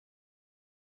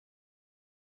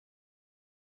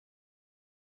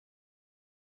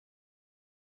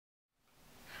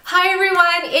Hi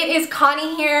everyone, it is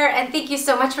Connie here and thank you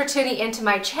so much for tuning into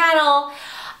my channel.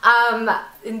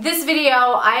 In this video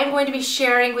I am going to be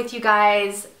sharing with you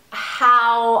guys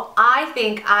how I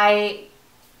think I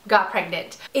got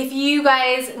pregnant. If you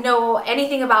guys know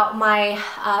anything about my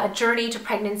journey to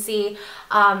pregnancy,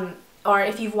 or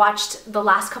if you've watched the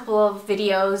last couple of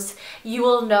videos, you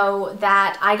will know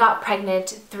that I got pregnant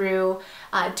through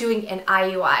doing an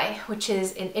IUI, which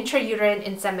is an intrauterine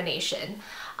insemination.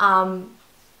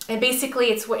 And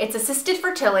basically it's assisted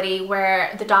fertility,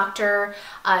 where the doctor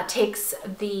takes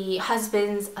the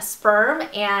husband's sperm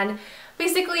and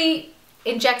basically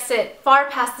injects it far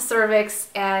past the cervix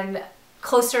and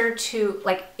closer to,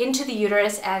 like, into the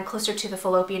uterus and closer to the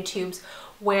fallopian tubes,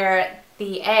 where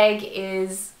the egg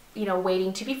is, you know,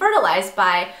 waiting to be fertilized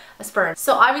by a sperm.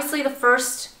 So obviously the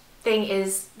first thing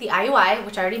is the IUI,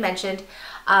 which I already mentioned.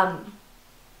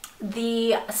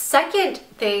 The second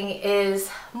thing is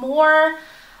more,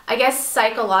 I guess,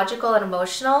 psychological and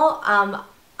emotional.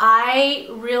 I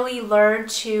really learned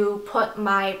to put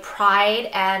my pride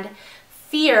and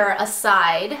fear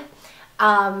aside.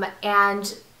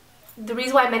 And the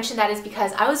reason why I mentioned that is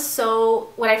because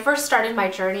when I first started my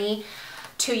journey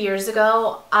 2 years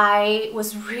ago, I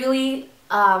was really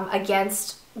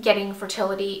against getting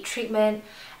fertility treatment.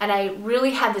 And I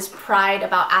really had this pride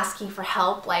about asking for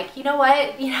help. Like, you know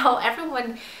what,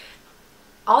 everyone,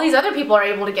 all these other people are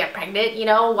able to get pregnant,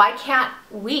 why can't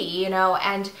we,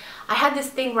 And I had this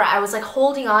thing where I was like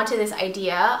holding on to this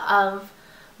idea of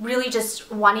really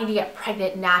just wanting to get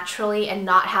pregnant naturally and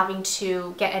not having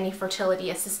to get any fertility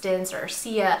assistance or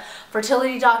see a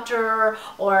fertility doctor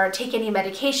or take any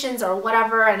medications or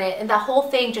whatever. And that whole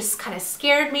thing just kind of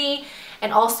scared me.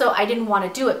 And also I didn't want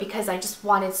to do it because I just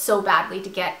wanted so badly to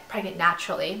get pregnant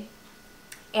naturally.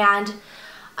 And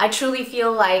I truly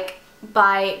feel like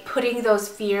by putting those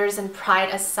fears and pride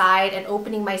aside and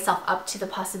opening myself up to the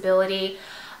possibility,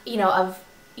 of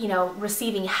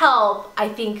receiving help, I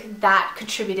think that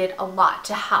contributed a lot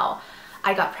to how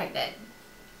I got pregnant.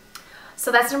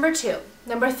 So that's number 2.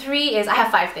 Number 3 is, I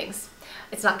have 5 things.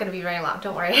 It's not going to be very long,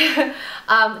 don't worry.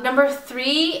 Number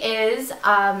 3 is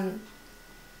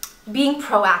being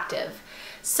proactive.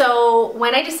 So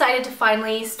when I decided to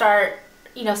finally start,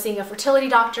 seeing a fertility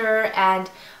doctor, and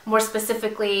more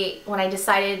specifically when I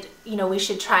decided, we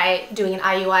should try doing an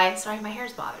IUI. Sorry, my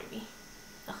hair's bothering me.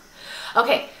 Ugh.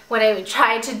 Okay, when I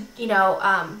tried to,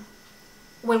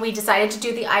 when we decided to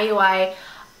do the IUI,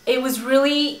 it was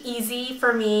really easy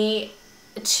for me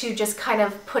to just kind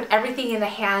of put everything in the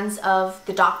hands of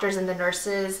the doctors and the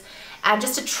nurses, and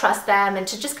just to trust them and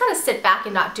to just kind of sit back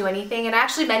and not do anything. And I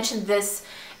actually mentioned this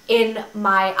in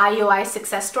my IUI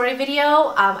Success Story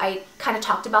video. I kind of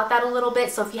talked about that a little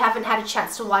bit, so if you haven't had a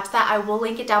chance to watch that, I will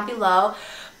link it down below.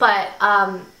 But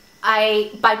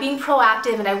by being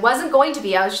proactive, and I wasn't going to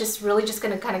be, I was just really just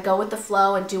going to kind of go with the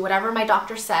flow and do whatever my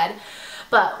doctor said.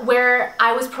 But where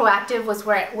I was proactive was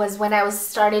when I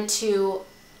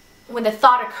when the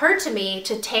thought occurred to me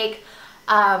to take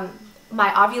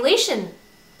my ovulation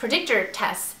predictor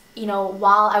tests,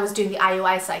 while I was doing the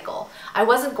IUI cycle. I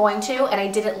wasn't going to, and I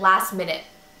did it last minute.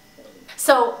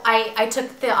 So I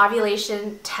took the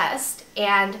ovulation test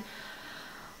and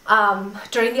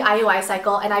during the IUI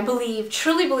cycle, and I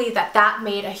truly believe that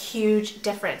made a huge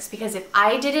difference, because if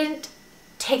I didn't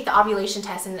take the ovulation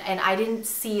test and I didn't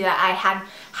see that I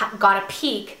had got a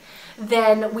peak,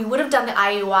 then we would have done the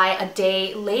IUI a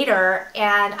day later,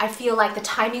 and I feel like the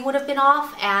timing would have been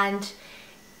off and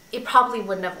it probably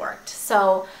wouldn't have worked.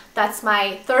 So that's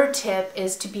my 3rd tip,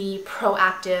 is to be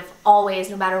proactive always,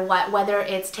 no matter what, whether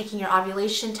it's taking your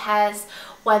ovulation test,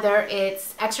 whether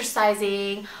it's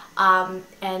exercising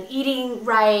and eating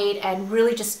right, and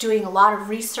really just doing a lot of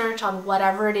research on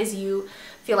whatever it is you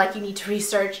feel like you need to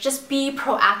research. Just be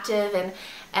proactive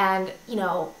and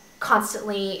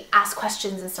constantly ask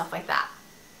questions and stuff like that.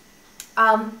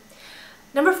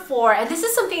 Number 4, and this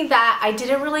is something that I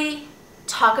didn't really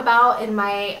talk about in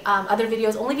my other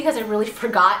videos, only because I really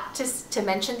forgot to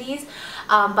mention these,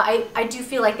 but I do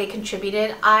feel like they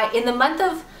contributed. In the month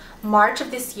of March of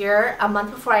this year, a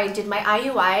month before I did my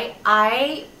IUI,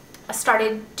 I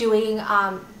started doing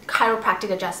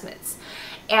chiropractic adjustments,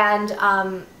 and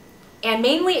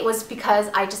mainly it was because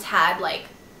I just had like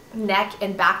neck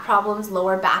and back problems,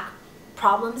 lower back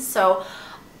problems, so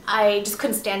I just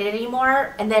couldn't stand it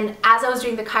anymore. And then as I was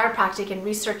doing the chiropractic and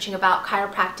researching about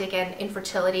chiropractic and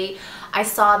infertility, I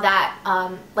saw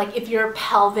that like if your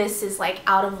pelvis is like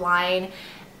out of line,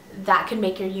 that can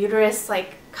make your uterus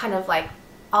like kind of like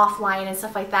offline and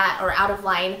stuff like that, or out of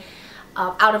line.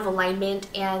 out of alignment,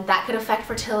 and that could affect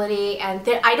fertility. And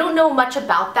I don't know much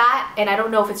about that, and I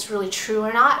don't know if it's really true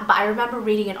or not, but I remember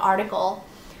reading an article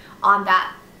on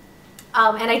that.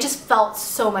 And I just felt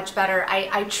so much better.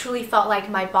 I truly felt like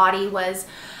my body was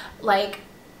like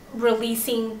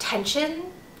releasing tension,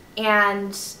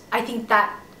 and I think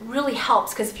that really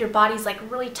helps, because if your body's like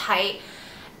really tight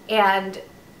and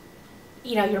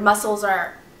you know your muscles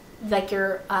are like,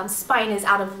 your spine is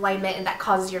out of alignment, and that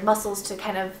causes your muscles to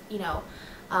kind of, you know,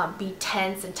 be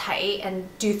tense and tight and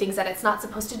do things that it's not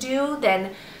supposed to do,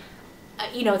 then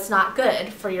you know, it's not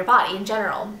good for your body in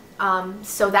general.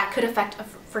 So that could affect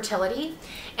fertility.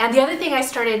 And the other thing I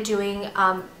started doing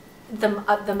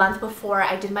the month before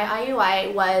I did my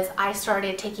IUI was I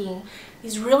started taking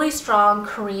these really strong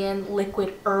Korean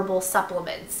liquid herbal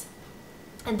supplements.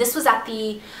 And this was at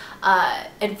the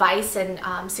advice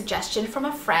and suggestion from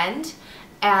a friend,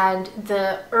 and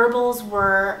the herbals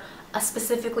were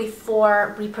specifically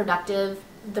for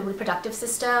the reproductive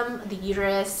system, the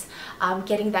uterus,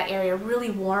 getting that area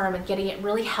really warm and getting it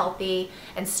really healthy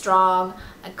and strong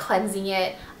and cleansing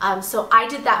it. So I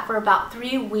did that for about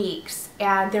 3 weeks,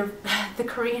 and the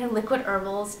Korean liquid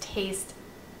herbals taste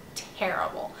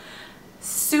terrible.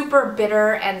 Super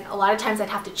bitter, and a lot of times I'd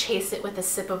have to chase it with a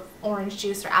sip of orange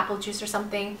juice or apple juice or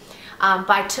something. But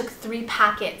I took 3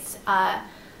 packets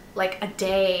like a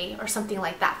day or something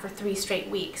like that for 3 straight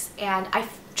weeks, and I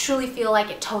truly feel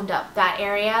like it toned up that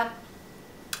area.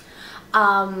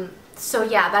 So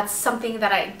yeah, that's something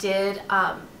that I did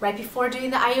right before doing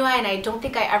the IUI, and I don't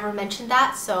think I ever mentioned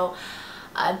that, so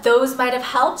those might have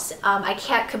helped. I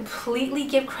can't completely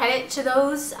give credit to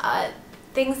those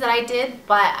things that I did,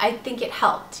 but I think it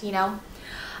helped, you know.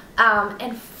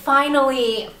 And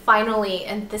finally,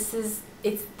 and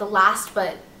it's the last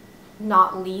but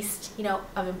not least, you know,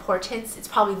 of importance, it's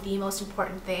probably the most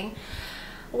important thing,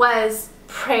 was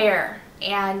prayer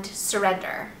and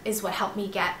surrender is what helped me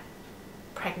get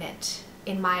pregnant,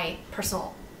 in my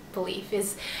personal belief.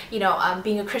 Is, you know,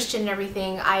 being a Christian and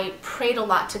everything, I prayed a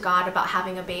lot to God about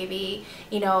having a baby,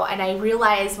 you know, and I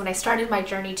realized when I started my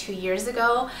journey 2 years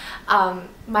ago,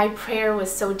 my prayer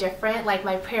was so different. Like,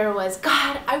 my prayer was,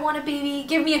 God, I want a baby,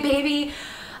 give me a baby.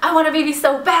 I want a baby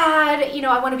so bad, you know,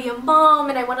 I want to be a mom,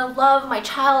 and I want to love my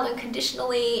child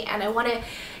unconditionally, and I want to,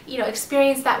 you know,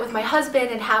 experience that with my husband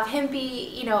and have him be,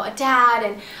 you know, a dad,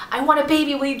 and I want a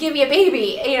baby, will you give me a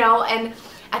baby, you know. And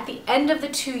at the end of the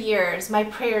 2 years, my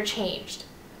prayer changed.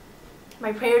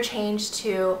 My prayer changed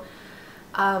to,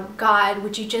 God,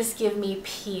 would you just give me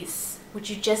peace? Would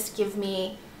you just give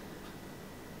me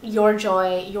your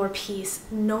joy, your peace,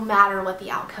 no matter what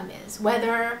the outcome is,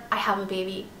 whether I have a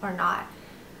baby or not.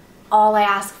 All I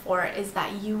ask for is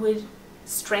that you would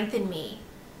strengthen me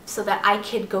so that I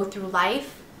could go through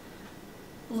life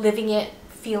living it,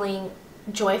 feeling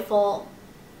joyful,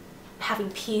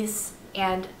 having peace,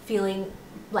 and feeling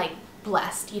like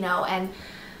blessed, you know. And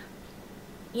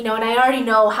you know, and I already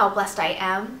know how blessed I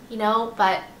am, you know,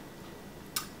 but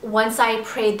once I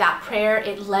prayed that prayer,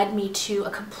 it led me to a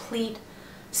complete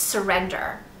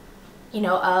surrender, you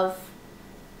know, of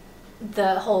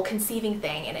the whole conceiving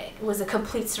thing, and it was a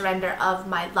complete surrender of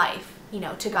my life, you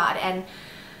know, to God, and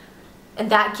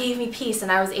that gave me peace,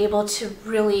 and I was able to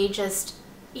really just,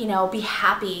 you know, be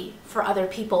happy for other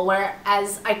people,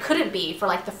 whereas I couldn't be for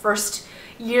like the first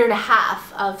 1.5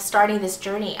 years of starting this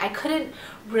journey. I couldn't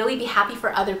really be happy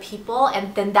for other people,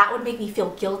 and then that would make me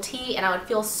feel guilty, and I would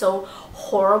feel so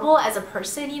horrible as a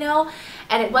person, you know.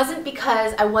 And it wasn't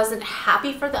because I wasn't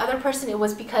happy for the other person, it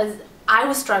was because I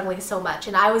was struggling so much,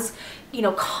 and I was, you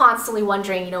know, constantly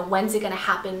wondering, you know, when's it gonna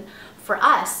happen for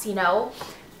us, you know.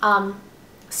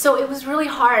 So it was really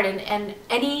hard, and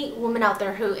any woman out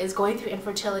there who is going through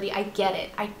infertility, I get it.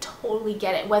 I totally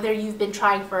get it. Whether you've been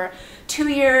trying for 2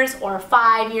 years or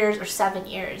 5 years or 7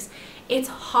 years, it's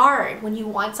hard when you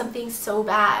want something so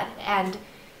bad and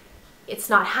it's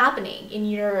not happening, and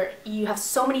you have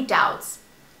so many doubts,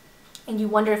 and you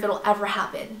wonder if it'll ever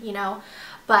happen, you know.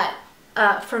 But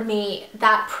for me,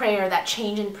 that prayer, that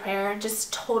change in prayer,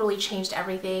 just totally changed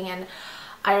everything. And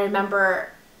I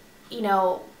remember, you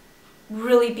know,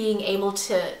 really being able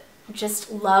to just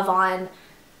love on,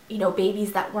 you know,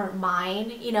 babies that weren't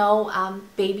mine, you know,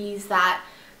 babies that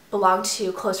belonged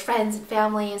to close friends and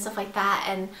family and stuff like that,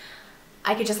 and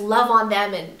I could just love on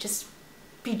them and just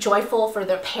be joyful for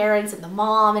their parents and the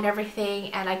mom and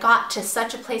everything. And I got to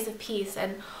such a place of peace,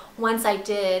 and once I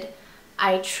did,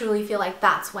 I truly feel like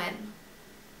that's when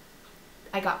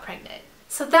I got pregnant.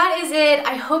 So that is it.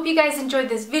 I hope you guys enjoyed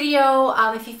this video.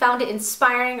 If you found it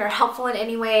inspiring or helpful in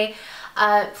any way,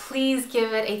 please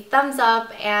give it a thumbs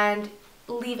up and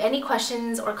leave any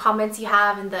questions or comments you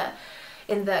have in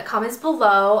in the comments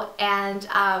below. And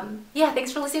yeah,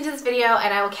 thanks for listening to this video,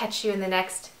 and I will catch you in the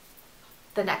next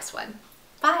one.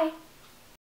 Bye!